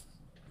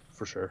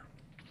 For sure.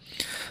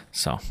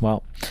 So,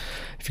 well,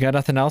 if you got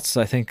nothing else,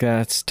 I think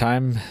it's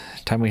time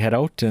we head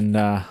out,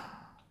 and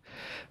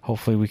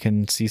hopefully we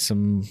can see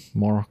some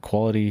more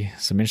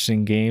some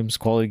interesting games,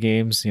 quality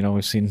games. You know,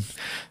 we've seen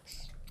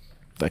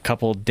a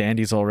couple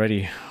dandies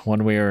already,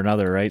 one way or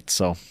another, right?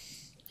 So,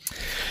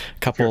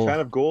 If you're a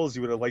fan of goals,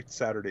 you would have liked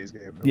Saturday's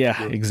game.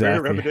 Yeah,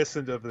 exactly. Very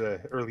reminiscent of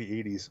the early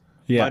 80s,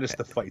 yeah, minus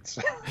the fights.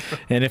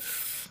 And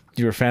if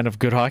you're a fan of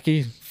good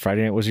hockey,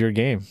 Friday night was your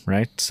game,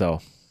 right?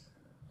 So,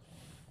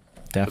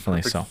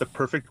 definitely. The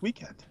perfect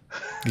weekend.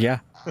 Yeah,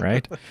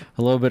 right.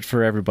 A little bit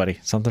for everybody,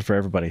 something for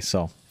everybody.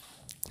 So,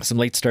 some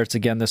late starts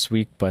again this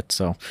week, but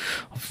so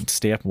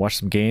stay up and watch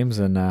some games,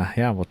 and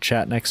yeah, we'll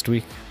chat next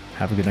week.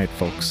 Have a good night,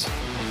 folks.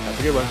 Have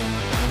a good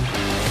one.